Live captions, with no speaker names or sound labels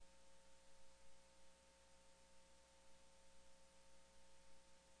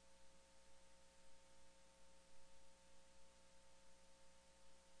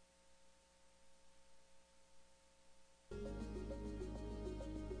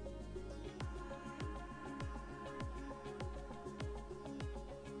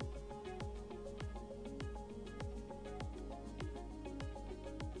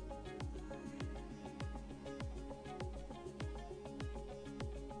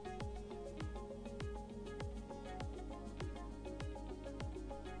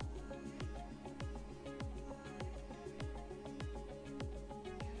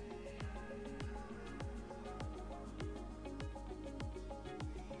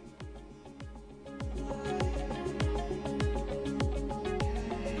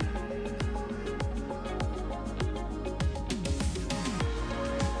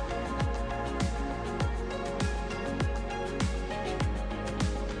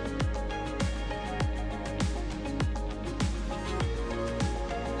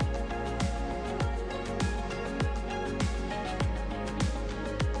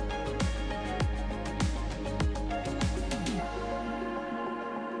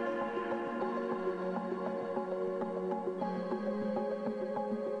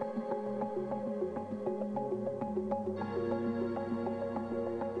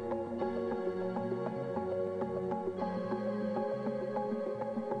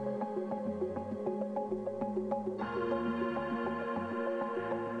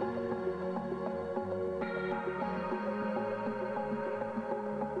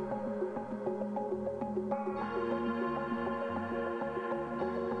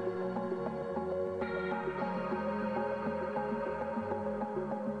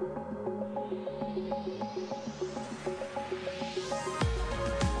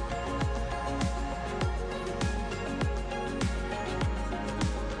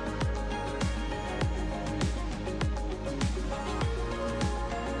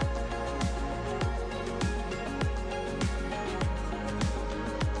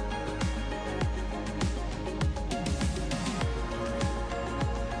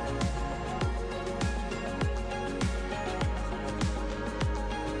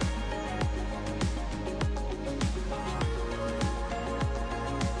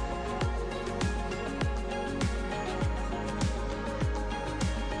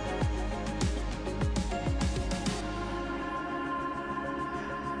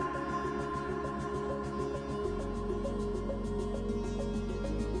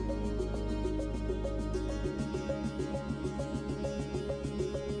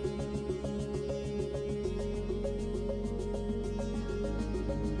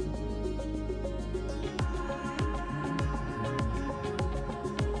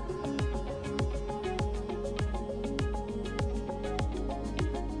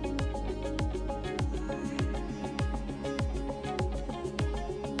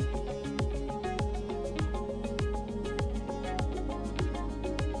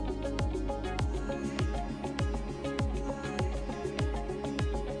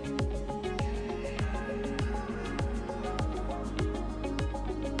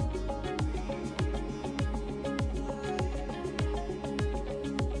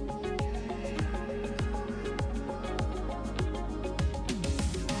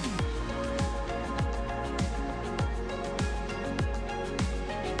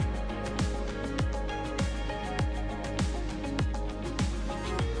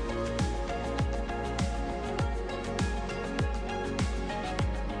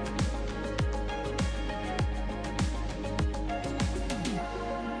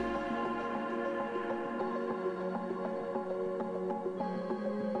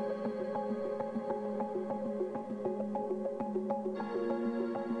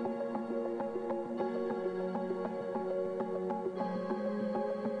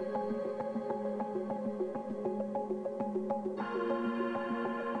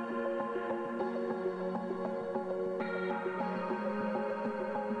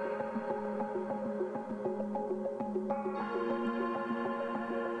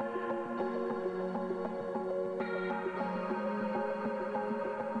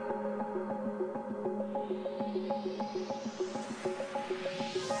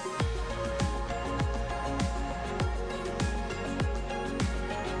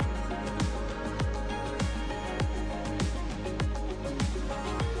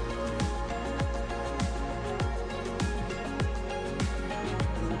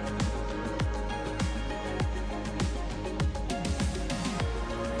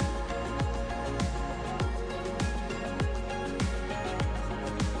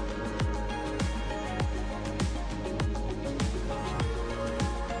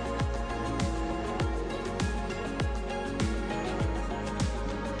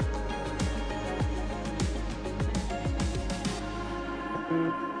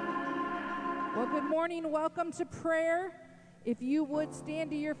welcome to prayer. If you would stand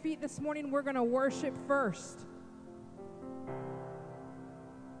to your feet this morning, we're going to worship first.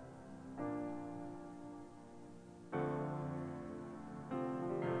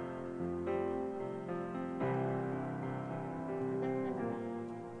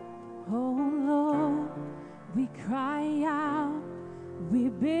 Oh Lord, we cry out,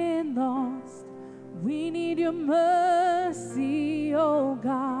 we've been lost. We need your mercy, oh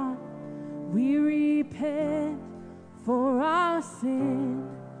God. We repent for our sin,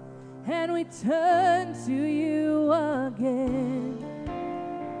 and we turn to you again.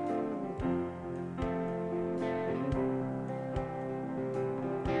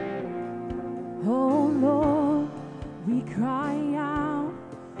 Oh Lord, we cry out,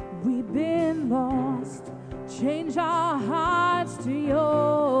 we've been lost. Change our hearts to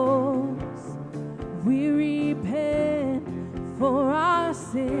yours. We repent for our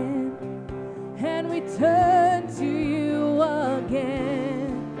sin, and we turn to you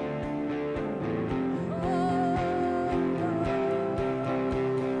again.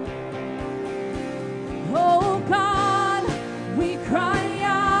 Oh God, we cry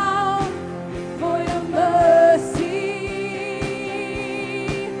out for your mercy.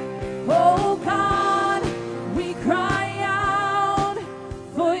 Oh God, we cry out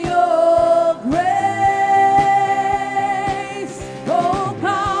for your grace. Oh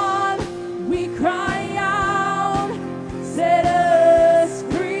God, we cry out, set us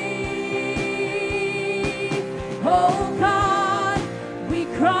free. Oh God, we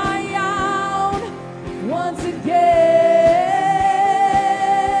cry out once again,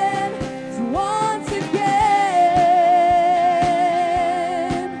 once again.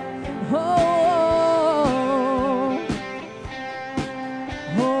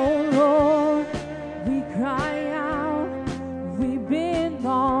 Oh Lord, we cry out, we've been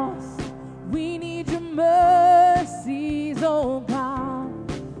lost. We need your mercies, oh God.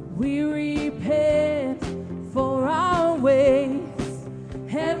 We repent for our ways,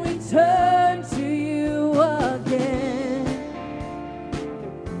 and we turn to you again.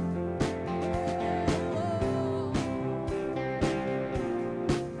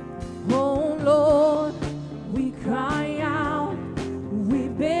 Oh Lord, we cry out,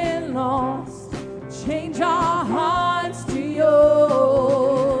 we've been lost. Change our hearts to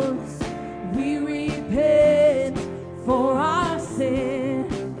yours. We repent for our sin,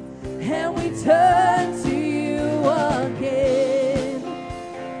 and we turn to you again.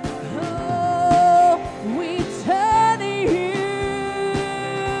 Oh, we turn to you.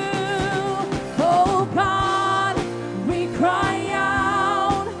 Oh God, we cry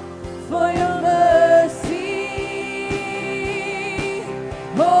out for your mercy.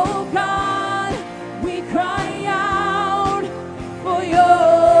 Oh God, we cry out for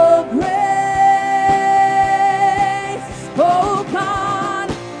your grace. Oh God,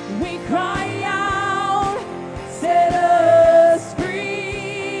 we cry out, set us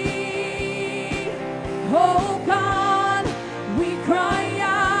free. Oh God, we cry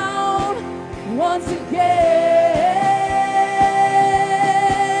out once again.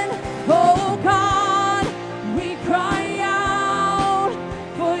 Oh God, we cry out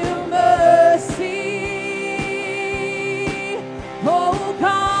for your mercy. Oh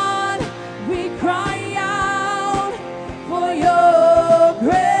God, we cry out for your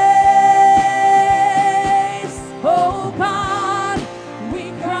grace. Oh God,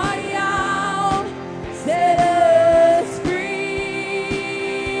 we cry out, set us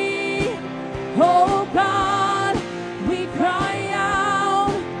free. Oh God, we cry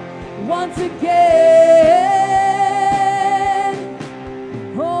out once again.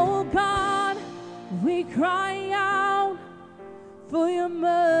 Oh God, we cry out for your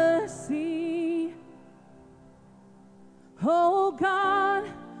mercy. Oh God,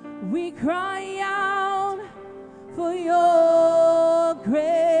 we cry out for your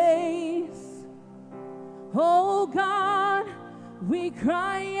grace. Oh God, we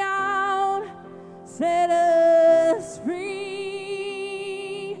cry out, set us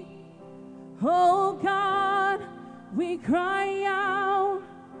free. Oh God, we cry out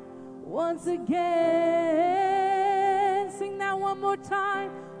once again. Sing that one more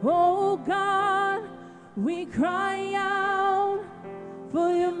time. Oh God, we cry out for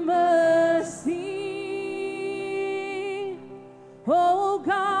your mercy. Oh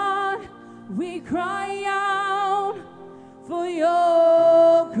God, we cry out for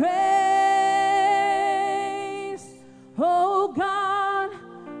your grace. Oh God,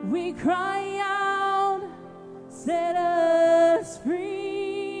 we cry out, set us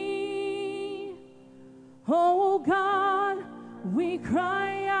free. Oh God, we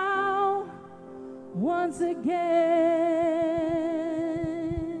cry out once again.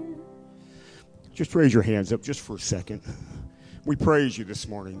 Just raise your hands up just for a second. We praise you this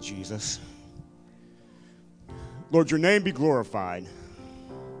morning, Jesus. Lord, your name be glorified.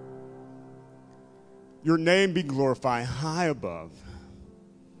 Your name be glorified high above.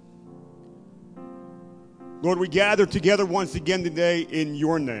 Lord, we gather together once again today in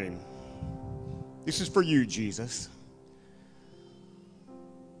your name. This is for you, Jesus.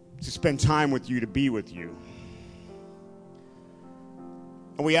 To spend time with you, to be with you.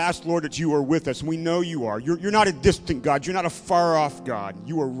 And we ask, Lord, that you are with us. And we know you are. You're not a distant God. You're not a far-off God.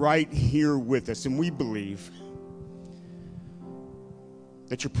 You are right here with us. And we believe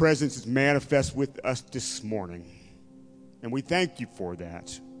that your presence is manifest with us this morning. And we thank you for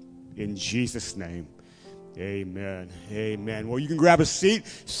that. In Jesus' name, amen. Amen. Well, you can grab a seat.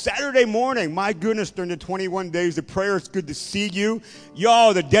 Saturday morning, my goodness, during the 21 days of prayer, it's good to see you.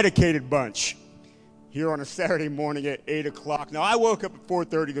 Y'all, the dedicated bunch, here on a Saturday morning at 8 o'clock. Now, I woke up at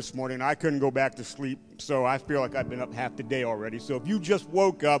 4:30 this morning. I couldn't go back to sleep, so I feel like I've been up half the day already. So if you just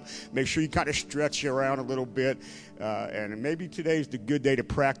woke up, make sure you kind of stretch around a little bit. And maybe today's the good day to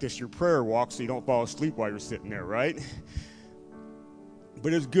practice your prayer walk so you don't fall asleep while you're sitting there, right?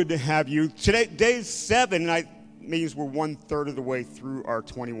 But it's good to have you. Today, day 7, means we're 1/3 of the way through our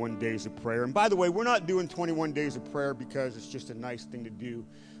 21 days of prayer. And by the way, we're not doing 21 days of prayer because it's just a nice thing to do.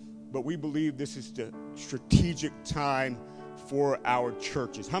 But we believe this is the strategic time for our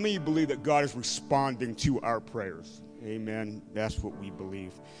churches. How many of you believe that God is responding to our prayers? Amen. That's what we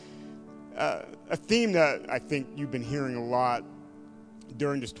believe. A theme that I think you've been hearing a lot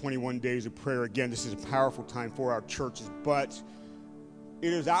during this 21 days of prayer. Again, this is a powerful time for our churches, but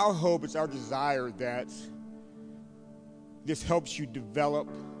it is our hope, it's our desire that this helps you develop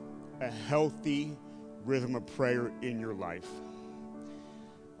a healthy rhythm of prayer in your life.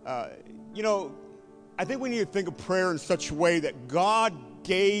 I think we need to think of prayer in such a way that God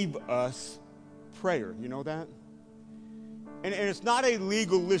gave us prayer. You know that? And it's not a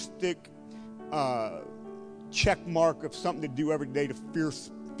legalistic check mark of something to do every day to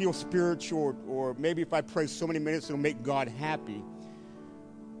feel spiritual, or maybe if I pray so many minutes, it'll make God happy.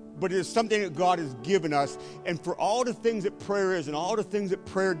 But it is something that God has given us. And for all the things that prayer is and all the things that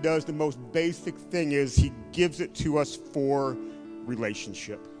prayer does, the most basic thing is he gives it to us for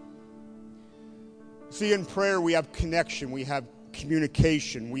relationship. See, in prayer, we have connection, we have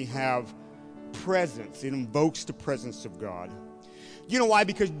communication, we have presence. It invokes the presence of God. You know why?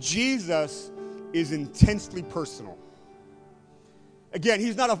 Because Jesus is intensely personal. Again,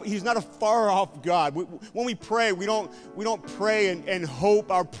 he's not a far-off God. When we pray, we don't pray and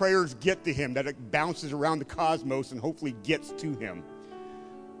hope our prayers get to him, that it bounces around the cosmos and hopefully gets to him.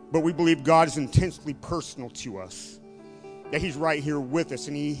 But we believe God is intensely personal to us, that he's right here with us,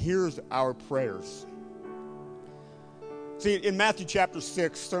 and he hears our prayers. See, in Matthew chapter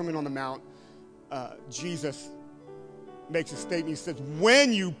 6, Sermon on the Mount, Jesus makes a statement. He says,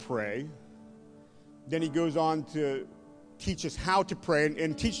 when you pray, then he goes on to teach us how to pray.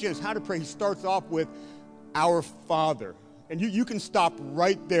 And teaching us how to pray, he starts off with our Father. And you can stop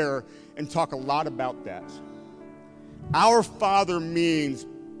right there and talk a lot about that. Our Father means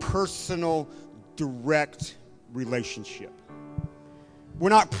personal, direct relationship. We're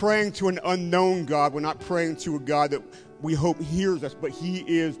not praying to an unknown God. We're not praying to a God that we hope hears us, but he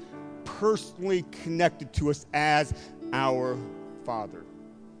is personally connected to us as our Father.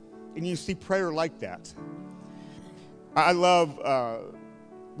 And you see prayer like that. I love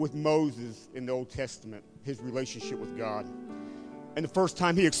with Moses in the Old Testament, his relationship with God. And the first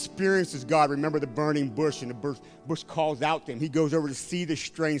time he experiences God, remember the burning bush, and the bush calls out to him. He goes over to see this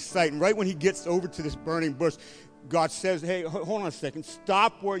strange sight. And right when he gets over to this burning bush, God says, hey, hold on a second.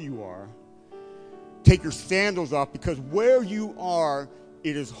 Stop where you are. Take your sandals off, because where you are,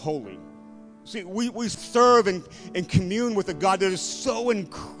 it is holy. See, we serve and commune with a God that is so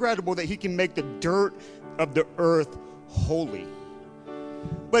incredible that he can make the dirt of the earth holy.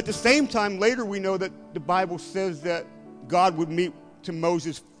 But at the same time, later we know that the Bible says that God would meet to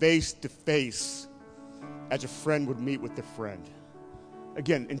Moses face to face as a friend would meet with a friend.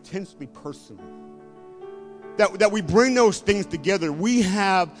 Again, intensely personal. That we bring those things together. We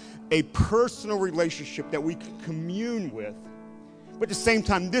have a personal relationship that we can commune with. But at the same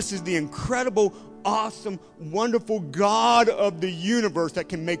time, this is the incredible, awesome, wonderful God of the universe that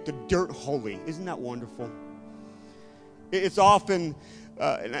can make the dirt holy. Isn't that wonderful? It's often,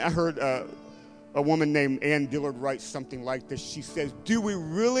 and I heard a woman named Ann Dillard write something like this. She says, do we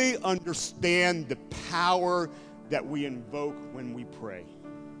really understand the power that we invoke when we pray?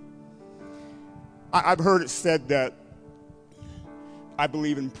 I've heard it said that I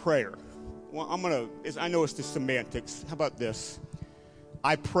believe in prayer. well, I know it's the semantics. How about this?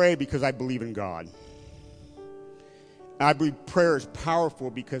 I pray because I believe in God. I believe prayer is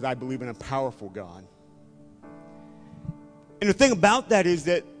powerful because I believe in a powerful God. And the thing about that is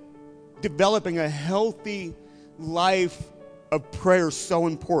that developing a healthy life of prayer is so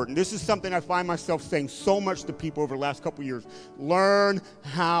important. This is something I find myself saying so much to people over the last couple of years. Learn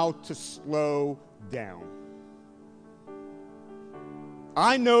how to slow down.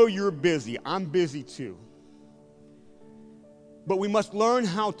 I know you're busy. I'm busy too. But we must learn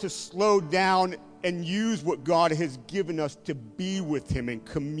how to slow down and use what God has given us to be with him and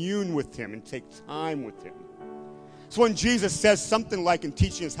commune with him and take time with him. So when Jesus says something like in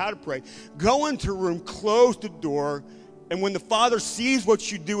teaching us how to pray, go into a room, close the door, and when the Father sees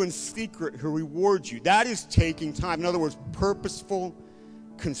what you do in secret, he'll reward you. That is taking time. In other words, purposeful,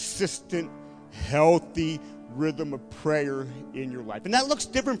 consistent, healthy rhythm of prayer in your life. And that looks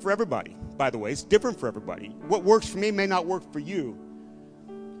different for everybody, by the way. It's different for everybody. What works for me may not work for you.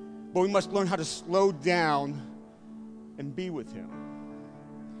 But we must learn how to slow down and be with him.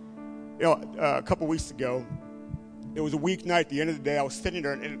 You know, a couple weeks ago, it was a weeknight. At the end of the day, I was sitting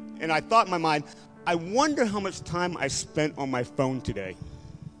there, and I thought in my mind, I wonder how much time I spent on my phone today.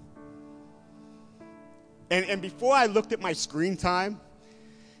 And before I looked at my screen time,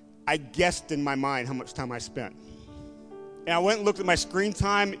 I guessed in my mind how much time I spent. And I went and looked at my screen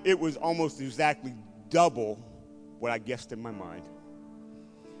time. It was almost exactly double what I guessed in my mind.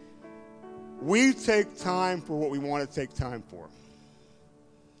 We take time for what we want to take time for.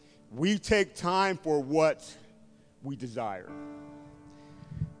 We take time for what we desire.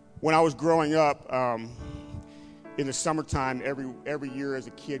 When I was growing up, in the summertime, every year as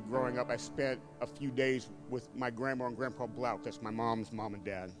a kid growing up, I spent a few days with my grandma and grandpa Blount. That's my mom's mom and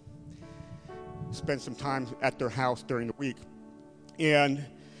dad. Spent some time at their house during the week. And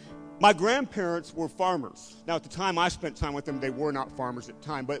my grandparents were farmers. Now, at the time I spent time with them, they were not farmers at the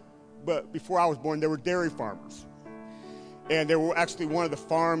time, but before I was born, they were dairy farmers. And they were actually one of the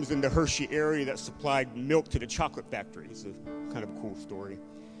farms in the Hershey area that supplied milk to the chocolate factory. It's a kind of a cool story.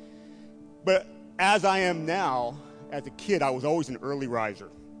 But as I am now, as a kid, I was always an early riser,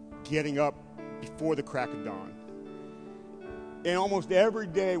 getting up before the crack of dawn. And almost every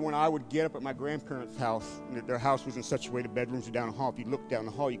day when I would get up at my grandparents' house, their house was in such a way the bedrooms were down the hall. If you look down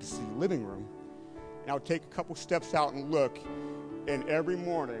the hall, you could see the living room. And I would take a couple steps out and look, and every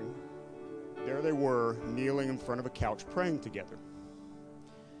morning, there they were, kneeling in front of a couch, praying together.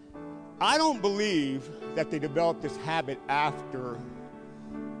 I don't believe that they developed this habit after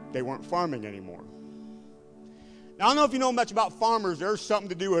they weren't farming anymore. Now, I don't know if you know much about farmers. There's something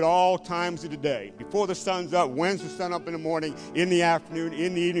to do at all times of the day. Before the sun's up, when's the sun up in the morning, in the afternoon,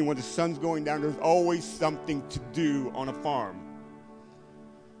 in the evening, when the sun's going down, there's always something to do on a farm.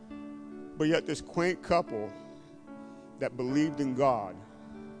 But yet this quaint couple that believed in God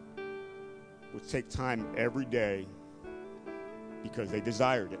would take time every day because they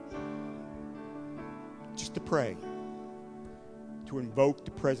desired it. Just to pray, to invoke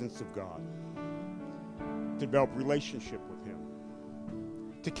the presence of God, to develop relationship with him,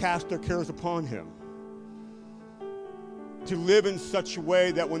 to cast their cares upon him, to live in such a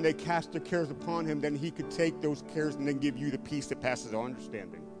way that when they cast their cares upon him, then he could take those cares and then give you the peace that passes all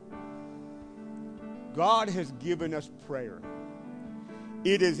understanding. God has given us prayer.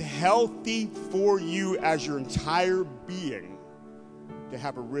 It is healthy for you as your entire being to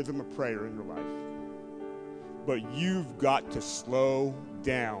have a rhythm of prayer in your life. But you've got to slow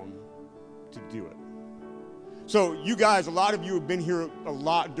down to do it. So you guys, a lot of you have been here a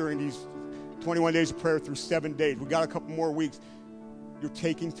lot during these 21 days of prayer through 7 days. We got a couple more weeks. You're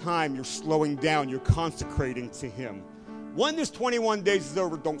taking time. You're slowing down. You're consecrating to him. When this 21 days is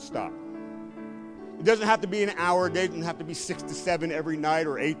over, don't stop. It doesn't have to be an hour a day. It doesn't have to be 6 to 7 every night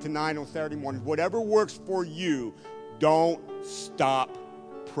or 8 to 9 on Saturday morning. Whatever works for you, don't stop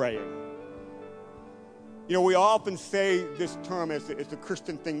praying. You know, we often say this term, it's a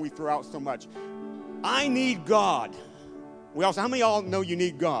Christian thing we throw out so much. I need God. We also, how many of y'all know you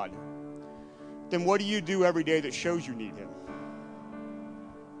need God? Then what do you do every day that shows you need him?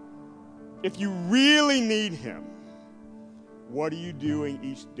 If you really need him, what are you doing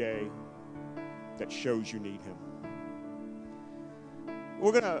each day that shows you need him?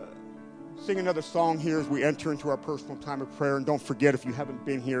 We're going to sing another song here as we enter into our personal time of prayer. And don't forget, if you haven't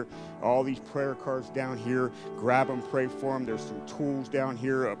been here, all these prayer cards down here, grab them, pray for them. There's some tools down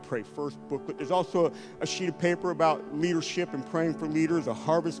here, a Pray First booklet. There's also a sheet of paper about leadership and praying for leaders, a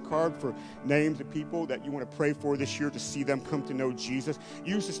harvest card for names of people that you want to pray for this year to see them come to know Jesus.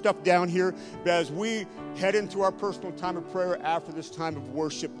 Use the stuff down here. But as we head into our personal time of prayer after this time of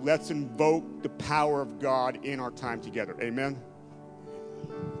worship, let's invoke the power of God in our time together. Amen.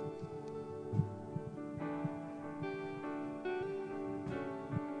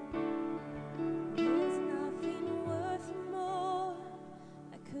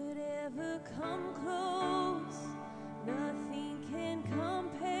 Come close, nothing can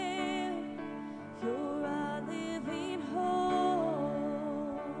compare. You're our living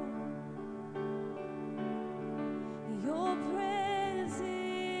hope. Your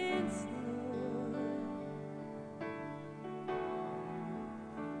presence, Lord.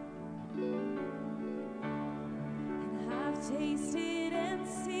 And I've tasted and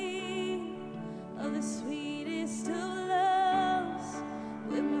seen of the sweetest of loves,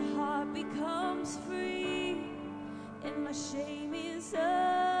 when my heart becomes free and my shame is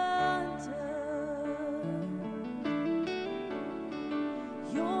undone.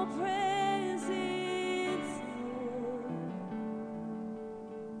 Your presence, Lord.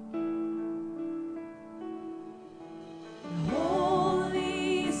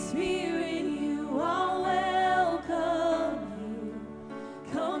 Holy Spirit, you are welcome here.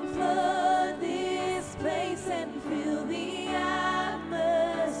 Come flood this place and fill the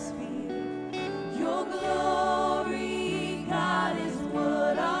atmosphere. Your glory, God, is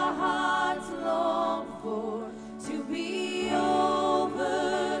what our hearts long for, to be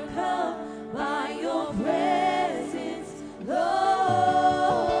overcome by your presence, Lord.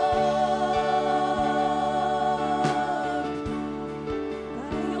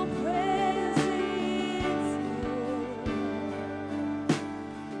 By your presence, Lord.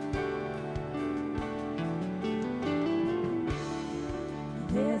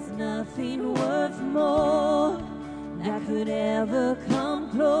 There's nothing worth more that could ever come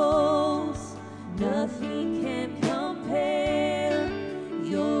close. Nothing can compare.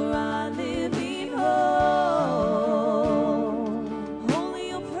 You're our living hope. Only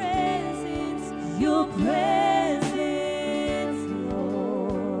your presence,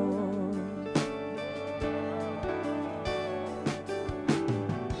 Lord.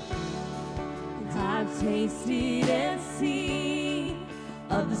 I've tasted and seen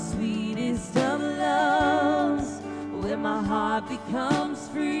of the sweetest of loves, when my heart becomes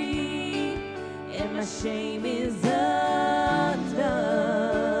free and my shame is undone.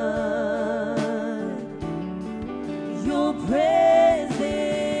 Your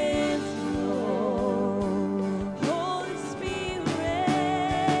presence, Lord. Holy Spirit,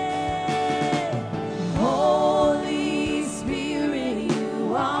 Holy Spirit,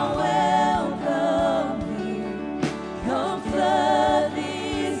 you are welcome here. Come flood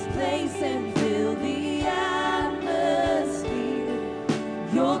this place and fill the atmosphere.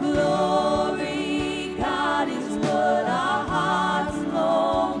 Your glory, God, is what our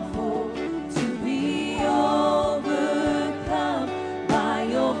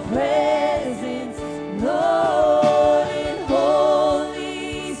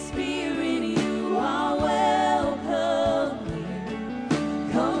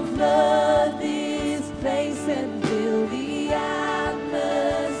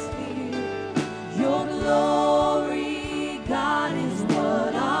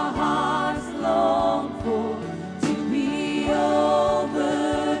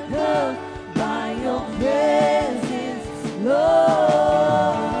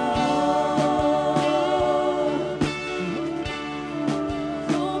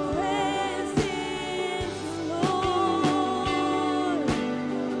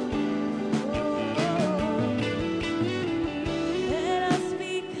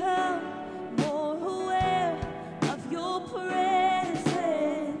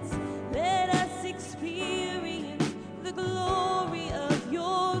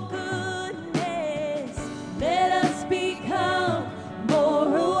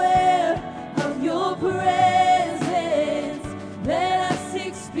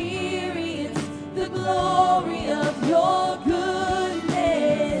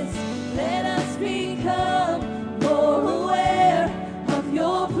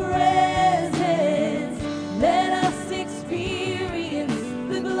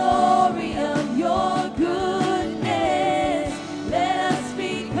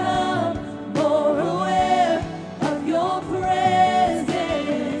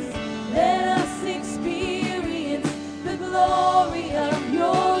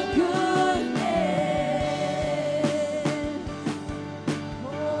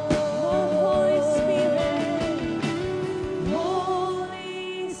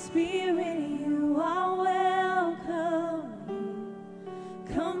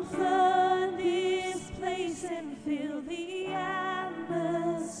Come flood this place and fill the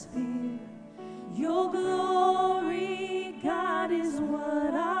atmosphere. Your glory, God, is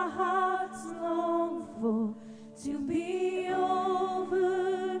what our hearts long for, to be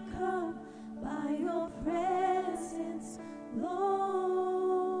overcome by your presence, Lord.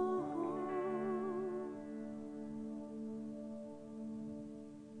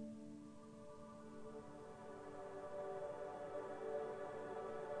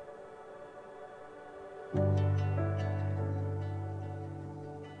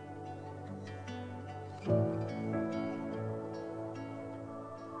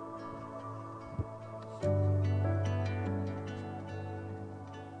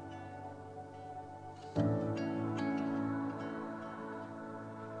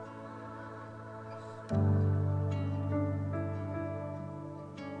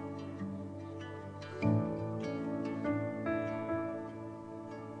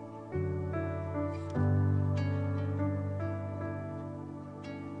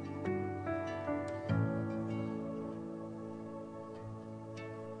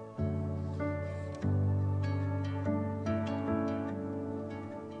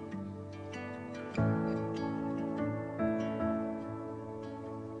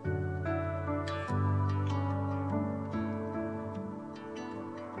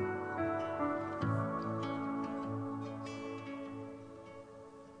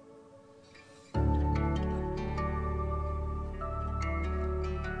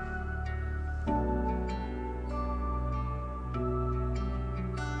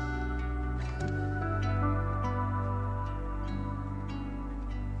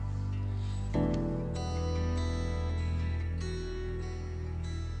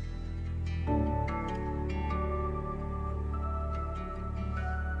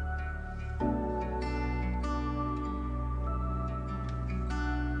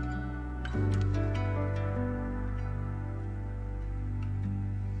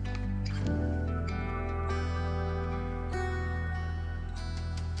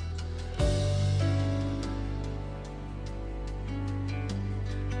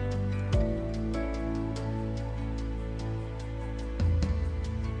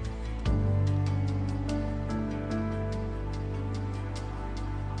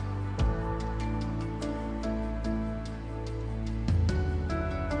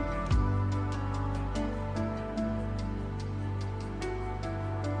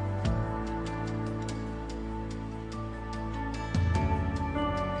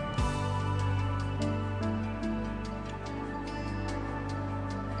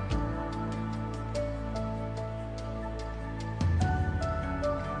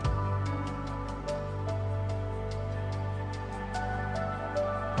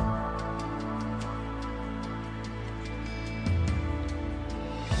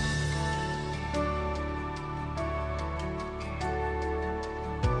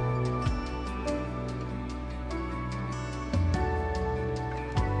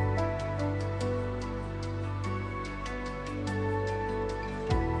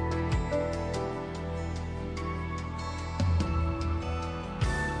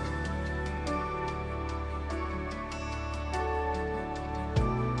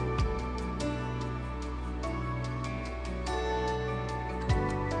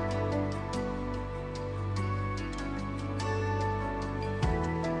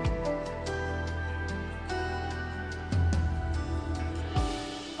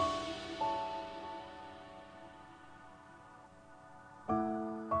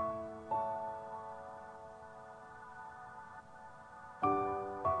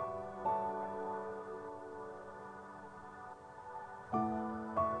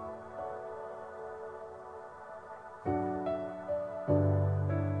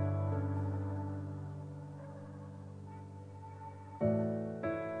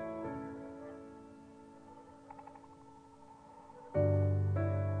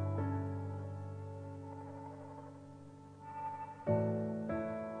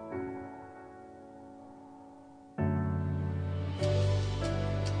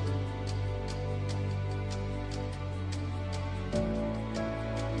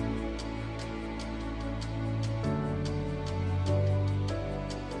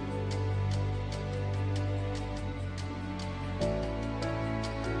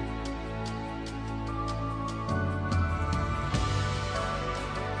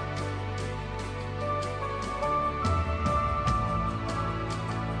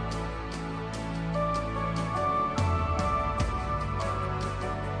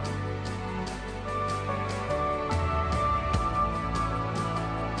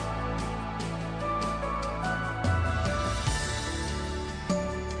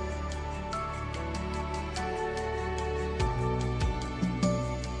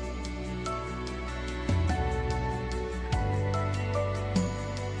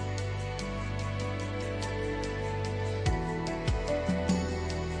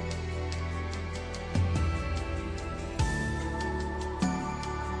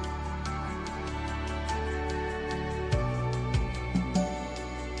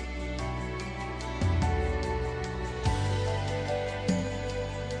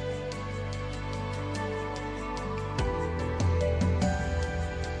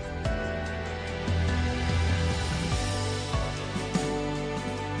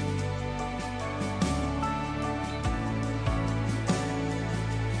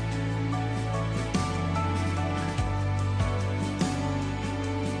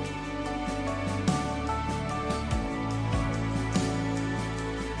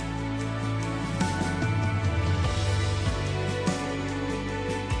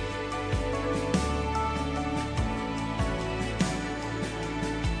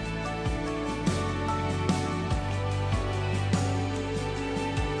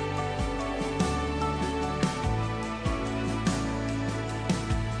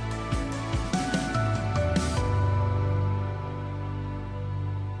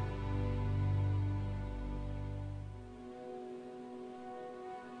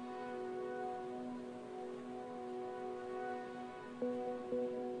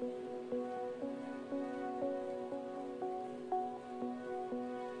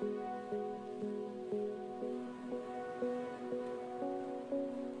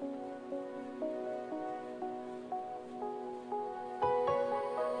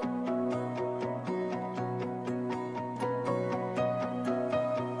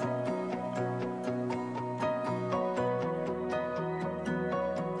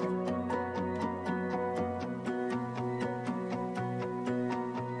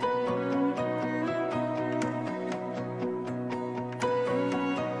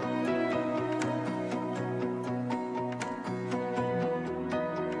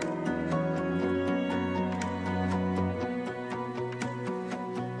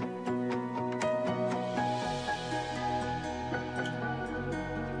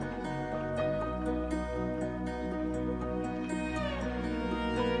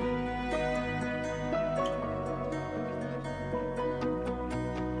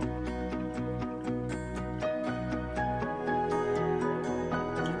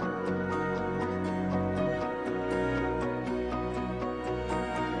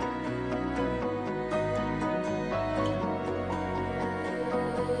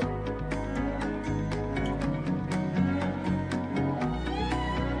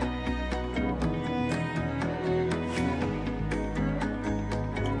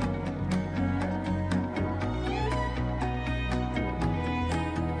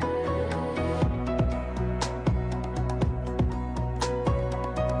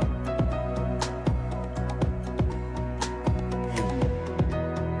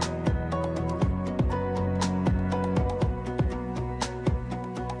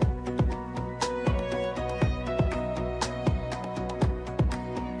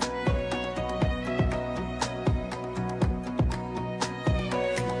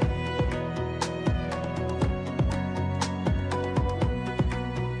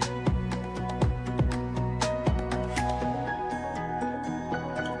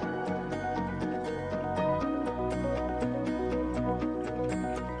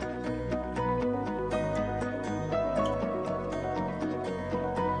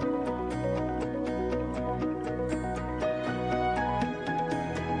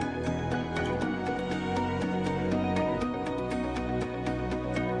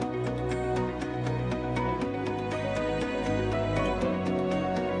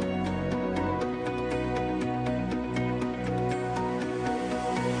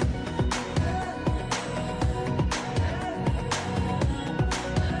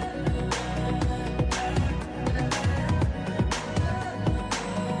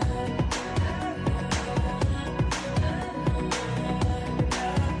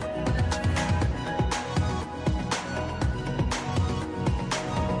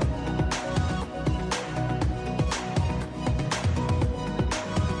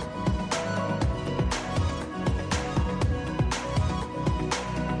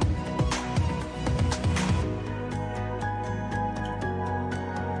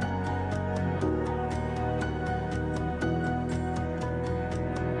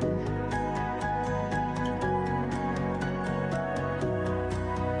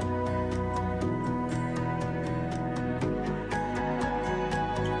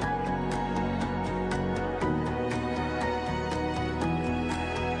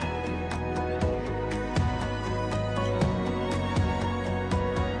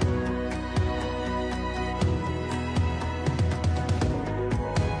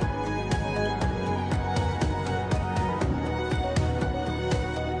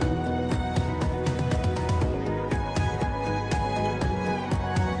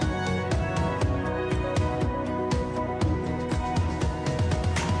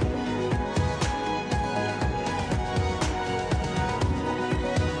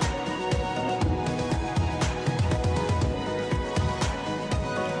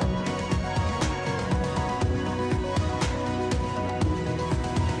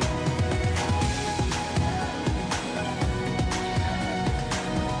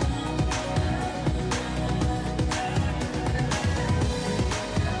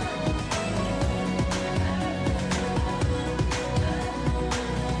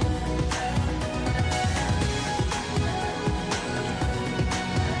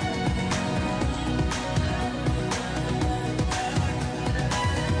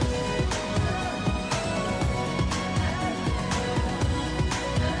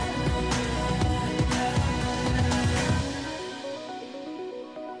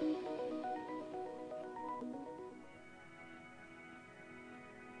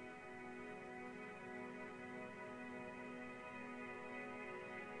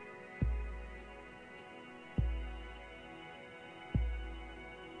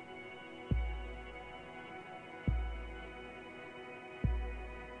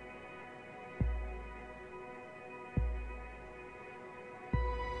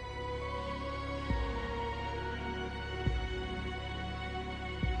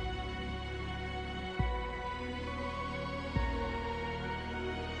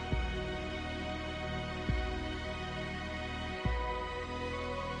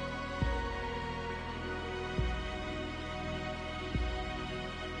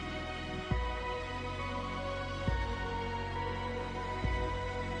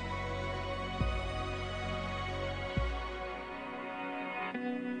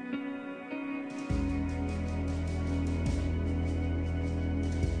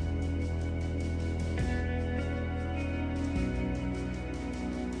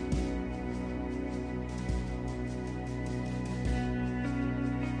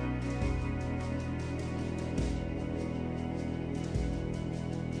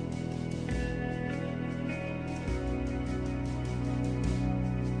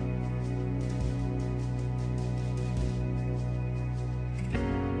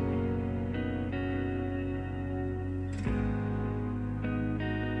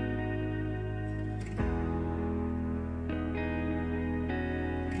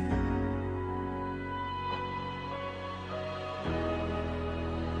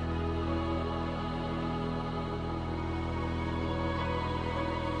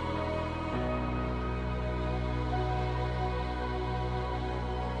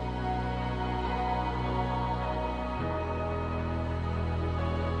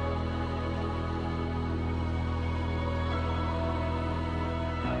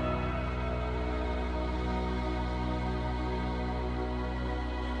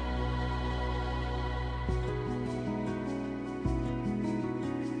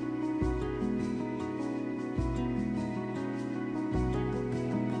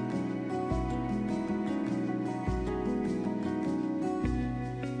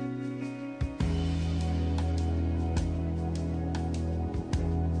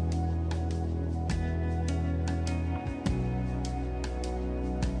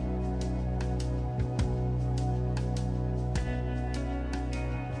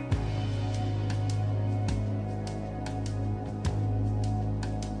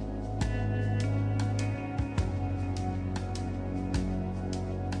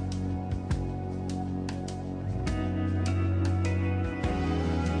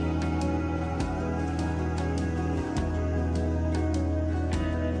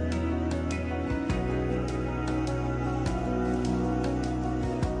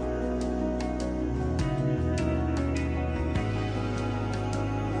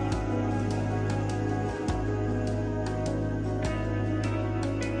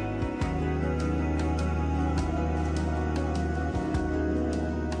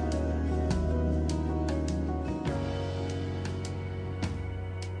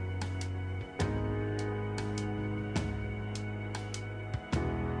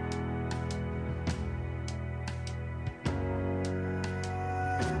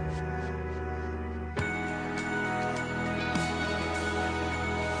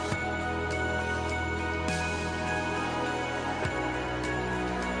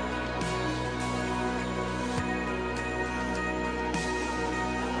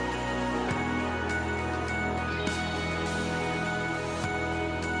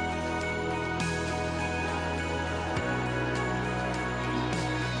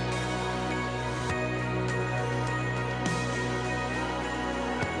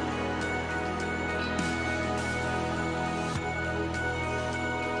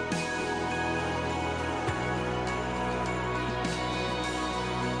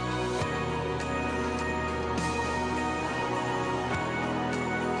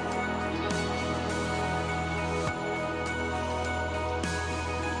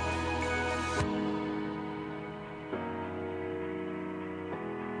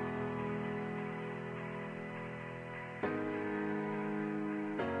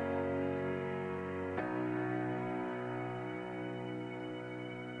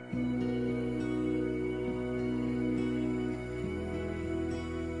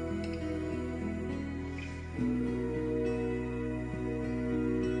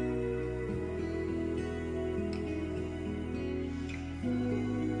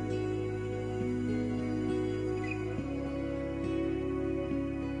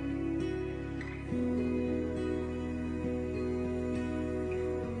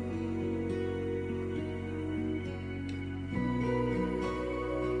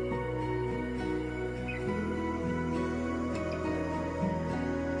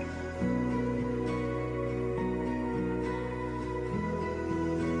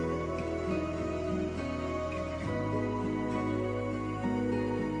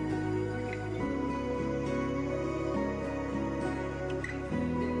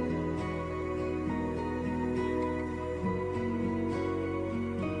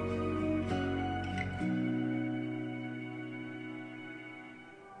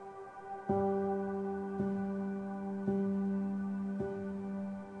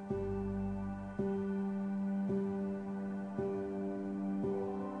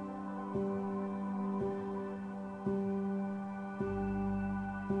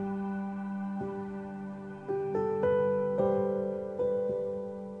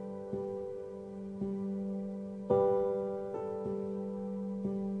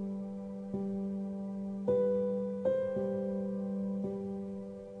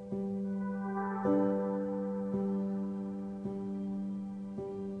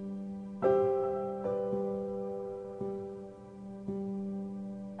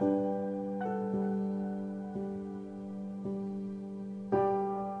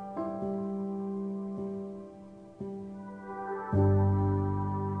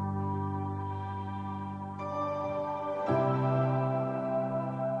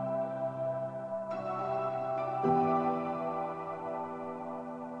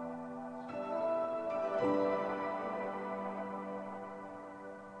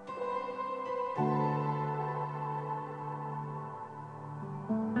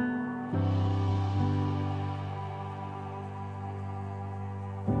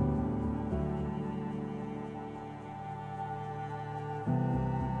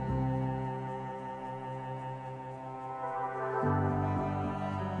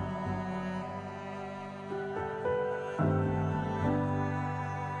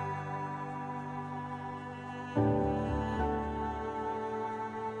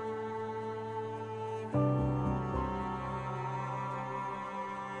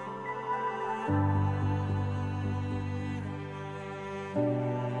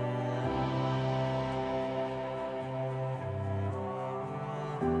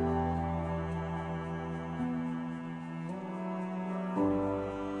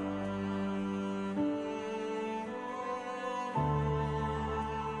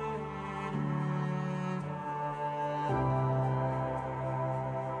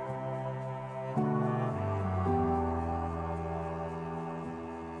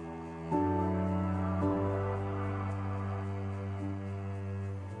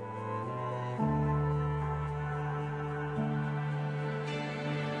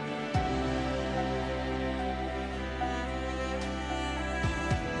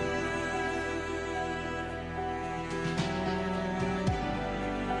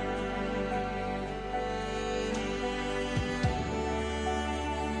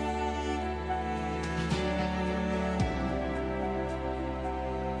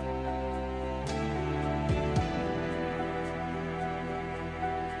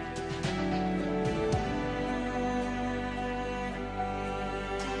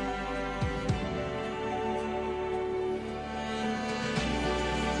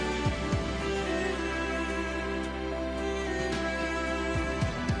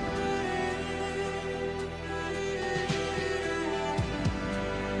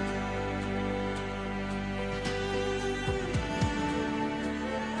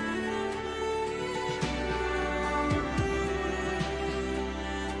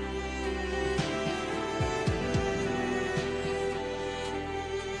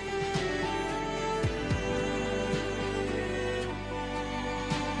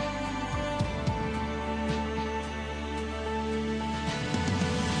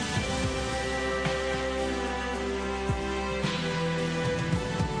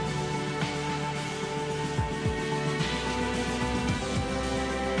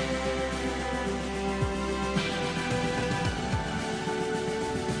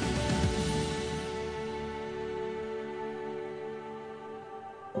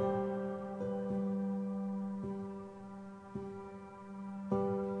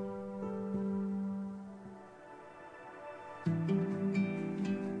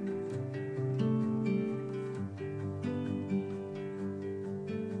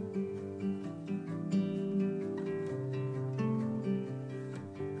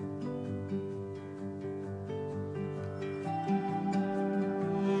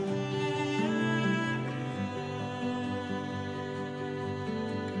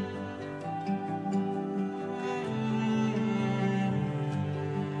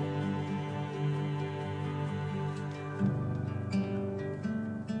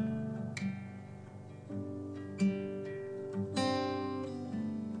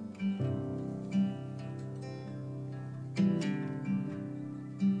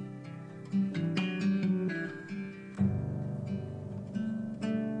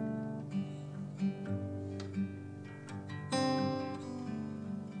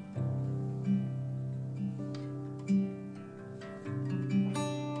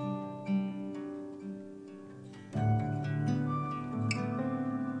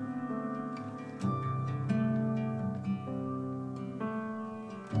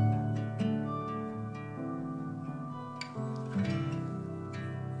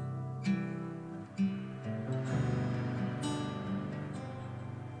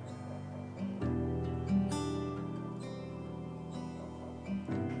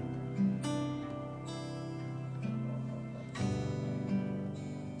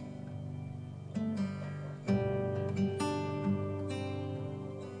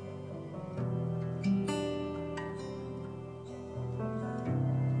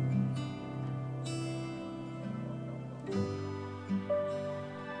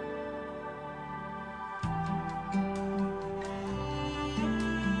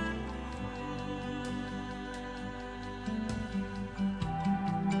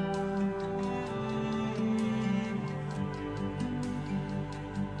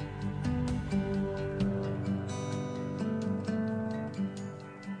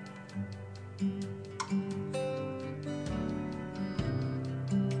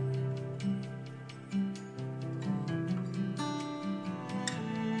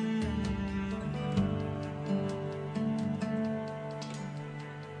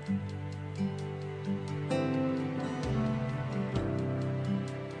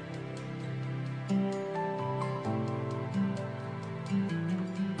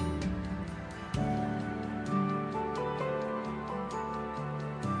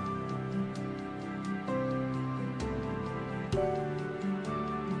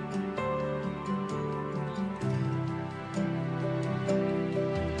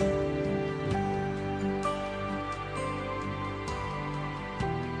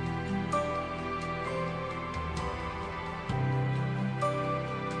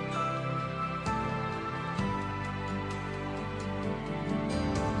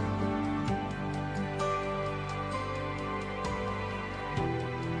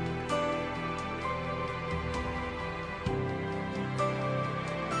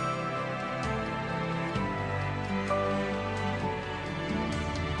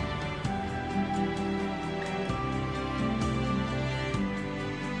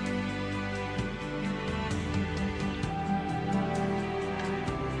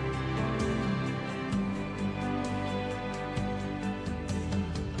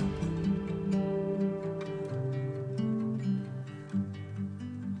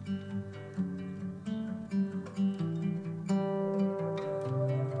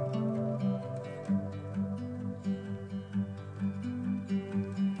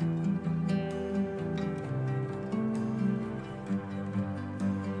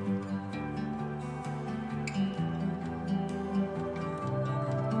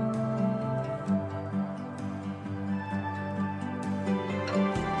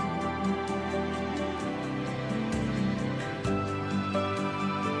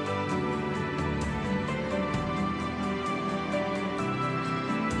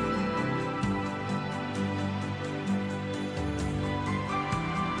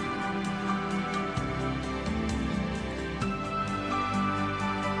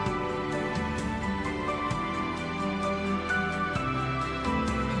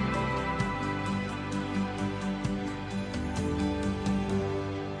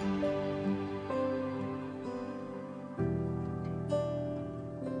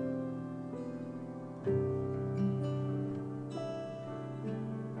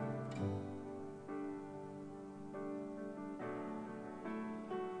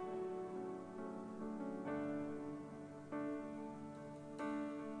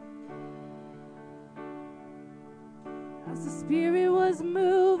 Spirit was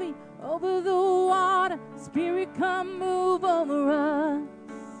moving over the water. Spirit, come move over us.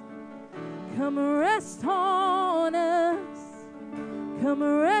 Come rest on us. Come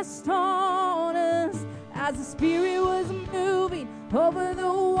rest on us. As the Spirit was moving over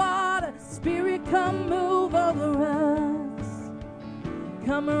the water, Spirit, come move over us.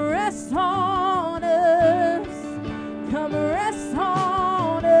 Come rest on us. Come rest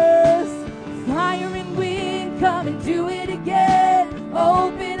on us. Fire and wind, come and do it again.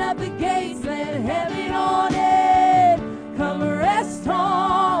 Open up the gates, let heaven on it. Come rest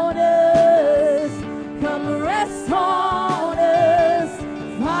on us. Come rest on us.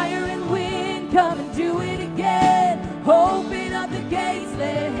 Fire and wind, come and do it again. Open up the gates,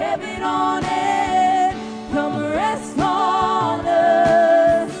 let heaven on it. Come rest on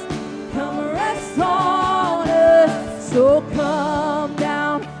us. Come rest on us. So come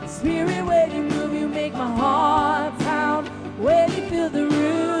down, Spirit, when you move, you make my heart pound. When you fill the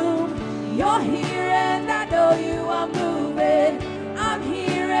room, you're here and I know you are moving. I'm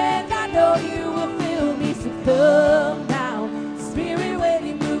here and I know you will feel me. So come down, Spirit, when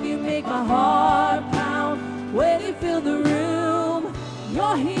you move, you make my heart pound. When you fill the room,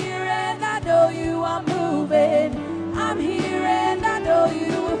 you're here and I know you are moving. I'm here and I know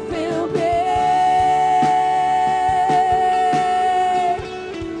you will feel me.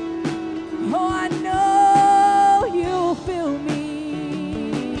 Oh, I know you'll feel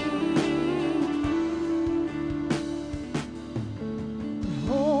me.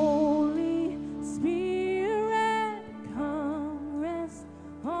 Holy Spirit, come rest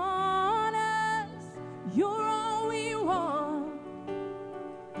on us. You're all we want.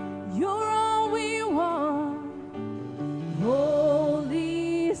 You're all we want.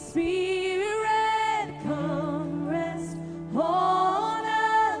 Holy Spirit, come rest on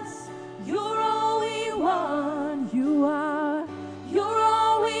us. You're all we want. You're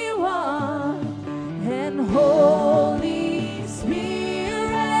all we want. And Holy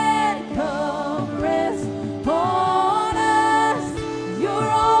Spirit, come rest on us. You're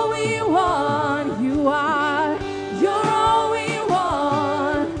all we want. You're all we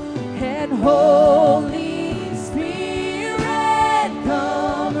want. And Holy Spirit,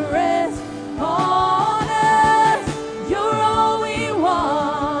 come rest on us. You're all we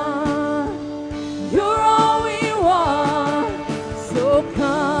want. You're all we want. So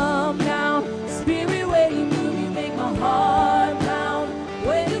come now, Spirit, when you move, you make my heart pound.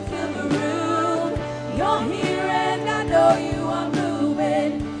 When you fill the room, you're here and I know you are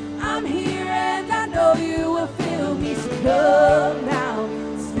moving. I'm here and I know you will feel me. So come now,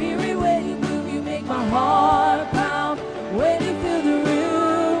 Spirit, when you move, you make my heart pound. When you fill the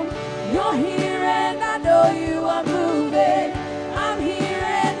room, you're here and I know you are moving. I'm here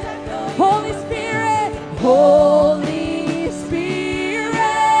and I know you. Holy Spirit, Holy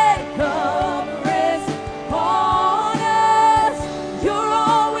Spirit, come rest on us. You're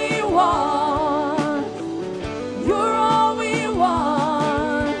all we want. You're all we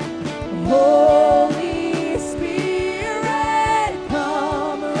want. Holy Spirit,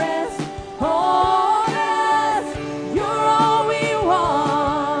 come rest on us. You're all we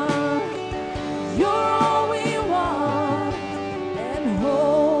want. You're all we want. And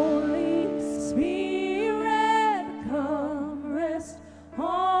Holy Spirit, come rest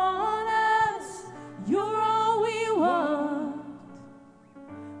on us. You're all we want.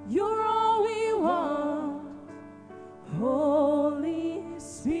 You're all we want. Holy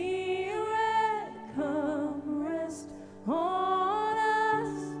Spirit, come rest on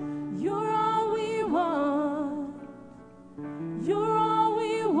us. You're all we want. You're all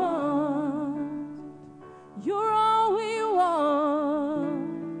we want. You're all we want.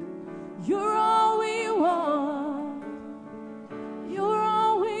 You're all we want. You're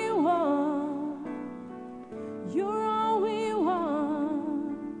all we want. You're all we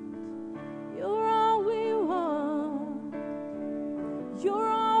want. You're all we want. You're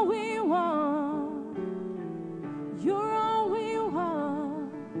all we want. You're all we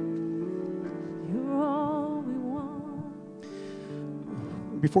want. You're all we want.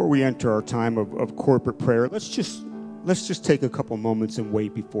 Before we enter our time of corporate prayer, let's just take a couple moments and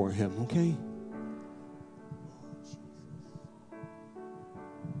wait before him, okay?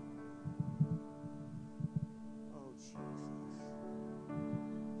 Oh, Jesus.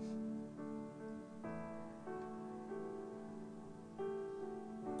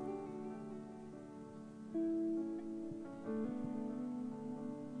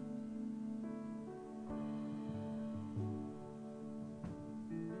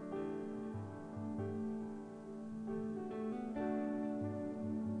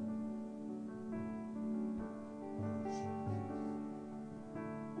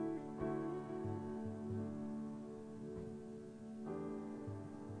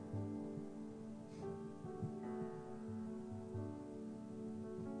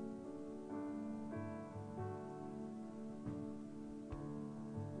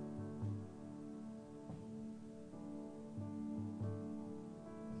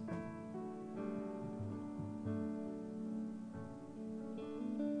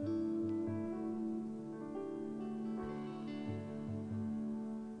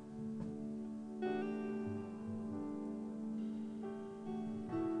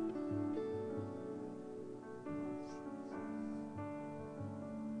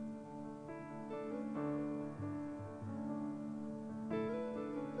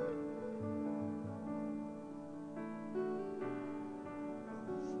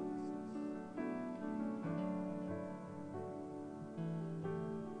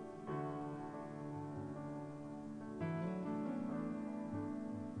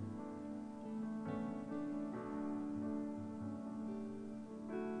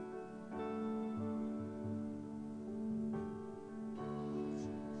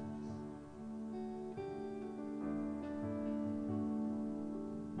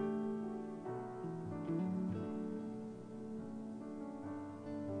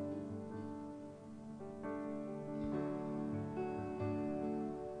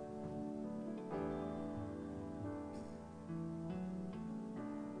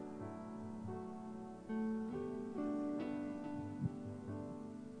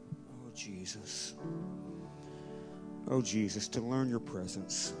 Jesus. Oh, Jesus, to learn your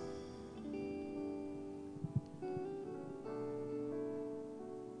presence.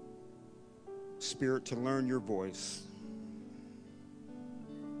 Spirit, to learn your voice.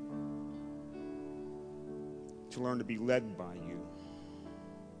 To learn to be led by you.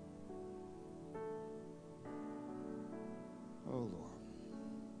 Oh, Lord.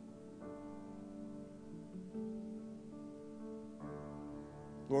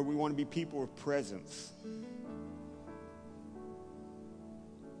 Lord, we want to be people of presence.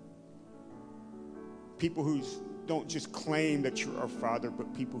 People who don't just claim that you're our Father,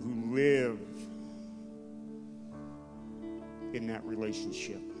 but people who live in that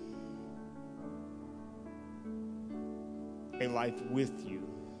relationship. A life with you.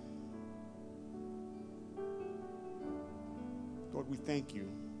 Lord, we thank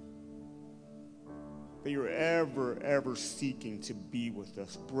you that you're ever seeking to be with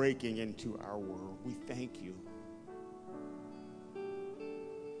us, breaking into our world. We thank you.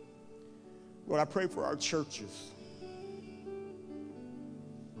 Lord, I pray for our churches.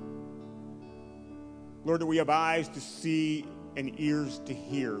 Lord, that we have eyes to see and ears to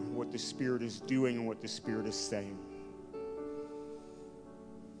hear what the Spirit is doing and what the Spirit is saying.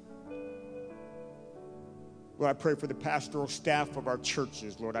 Lord, I pray for the pastoral staff of our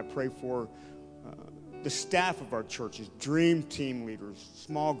churches. Lord, I pray for the staff of our churches, dream team leaders,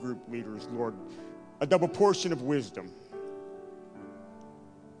 small group leaders, Lord, a double portion of wisdom.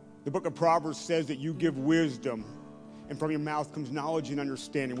 The book of Proverbs says that you give wisdom, and from your mouth comes knowledge and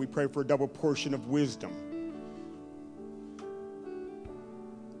understanding. We pray for a double portion of wisdom.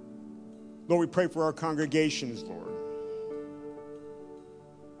 Lord, we pray for our congregations, Lord.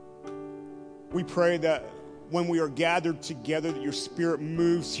 We pray that when we are gathered together, that your Spirit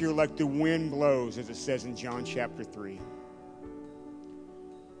moves here like the wind blows, as it says in John chapter 3.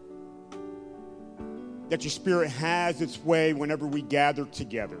 That your Spirit has its way whenever we gather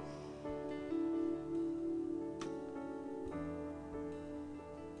together.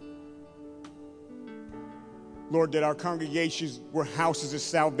 Lord, that our congregations were houses of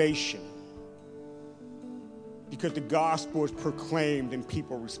salvation because the gospel is proclaimed and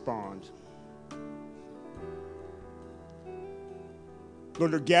people respond.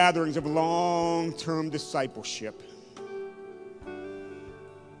 Lord, they're gatherings of long-term discipleship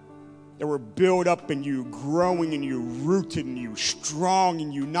that were built up in you, growing in you, rooted in you, strong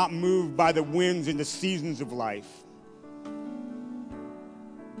in you, not moved by the winds and the seasons of life.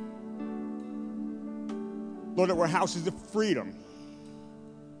 Lord, that we're houses of freedom,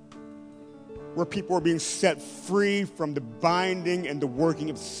 where people are being set free from the binding and the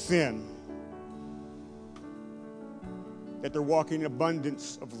working of sin, that they're walking in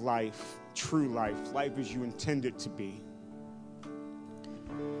abundance of life, true life, life as you intend it to be.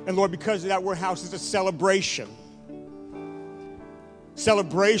 And Lord, because of that, we're houses of celebration.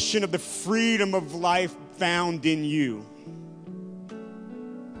 Celebration of the freedom of life found in you.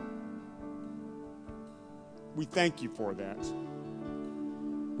 We thank you for that.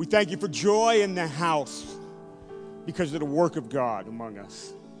 We thank you for joy in the house because of the work of God among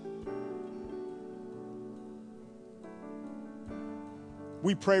us.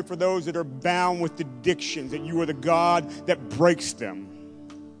 We pray for those that are bound with addictions, that you are the God that breaks them.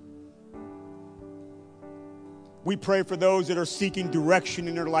 We pray for those that are seeking direction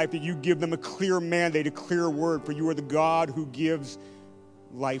in their life, that you give them a clear mandate, a clear word, for you are the God who gives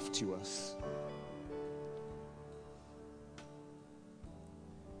life to us.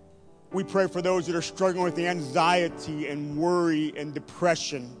 We pray for those that are struggling with anxiety and worry and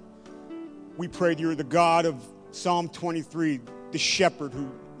depression. We pray that you're the God of Psalm 23, the shepherd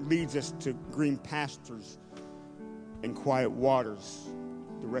who leads us to green pastures and quiet waters,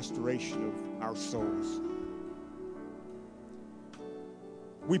 the restoration of our souls.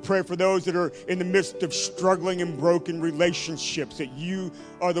 We pray for those that are in the midst of struggling and broken relationships, that you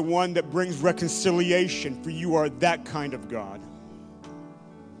are the one that brings reconciliation, for you are that kind of God.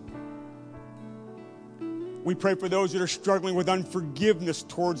 We pray for those that are struggling with unforgiveness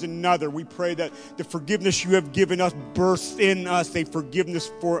towards another. We pray that the forgiveness you have given us bursts in us a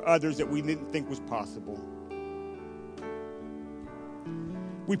forgiveness for others that we didn't think was possible.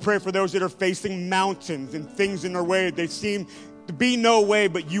 We pray for those that are facing mountains and things in their way. They seem to be no way,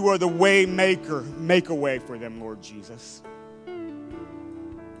 but you are the way maker. Make a way for them, Lord Jesus.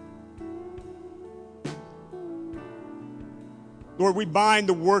 Lord, we bind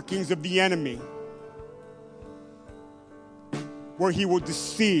the workings of the enemy, where he will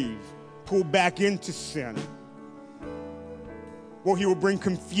deceive, pull back into sin, where he will bring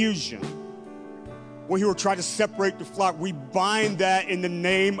confusion, when he will try to separate the flock. We bind that in the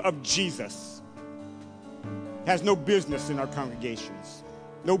name of Jesus. Has no business in our congregations.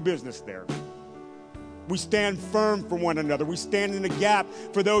 No business there. We stand firm for one another. We stand in the gap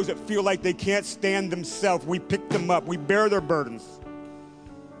for those that feel like they can't stand themselves. We pick them up. We bear their burdens.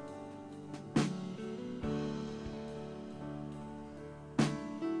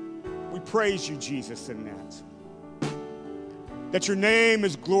 We praise you, Jesus, in that your name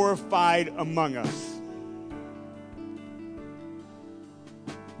is glorified among us.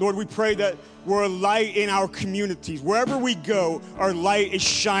 Lord, we pray that we're a light in our communities. Wherever we go, our light is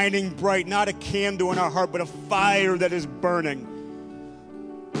shining bright, not a candle in our heart, but a fire that is burning,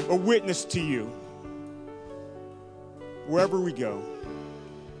 a witness to you. Wherever we go,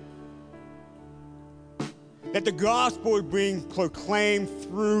 that the gospel is being proclaimed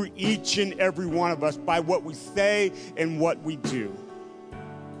through each and every one of us by what we say and what we do.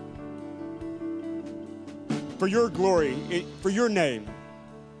 For your glory, for your name,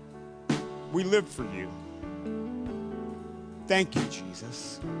 we live for you. Thank you,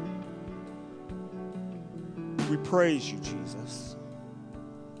 Jesus. We praise you, Jesus.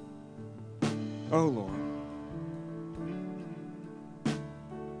 Oh, Lord.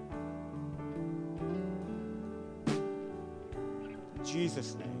 In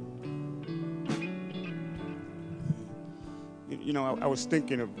Jesus' name. You know, I was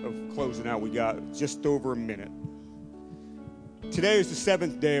thinking of closing out. We got just over a minute. Today is the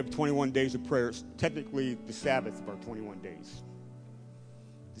 7th day of 21 days of prayer. It's technically the Sabbath of our 21 days.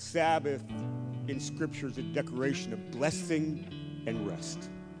 The Sabbath in Scripture is a declaration of blessing and rest.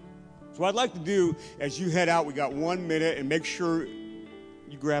 So what I'd like to do as you head out, we got 1 minute, and make sure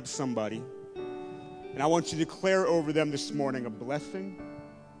you grab somebody. And I want you to declare over them this morning a blessing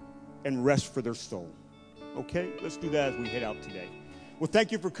and rest for their soul. Okay? Let's do that as we head out today. Well,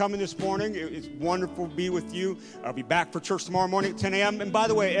 thank you for coming this morning. It's wonderful to be with you. I'll be back for church tomorrow morning at 10 a.m. And by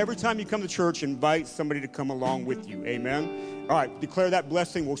the way, every time you come to church, invite somebody to come along with you. Amen? All right, declare that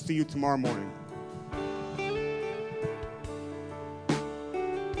blessing. We'll see you tomorrow morning.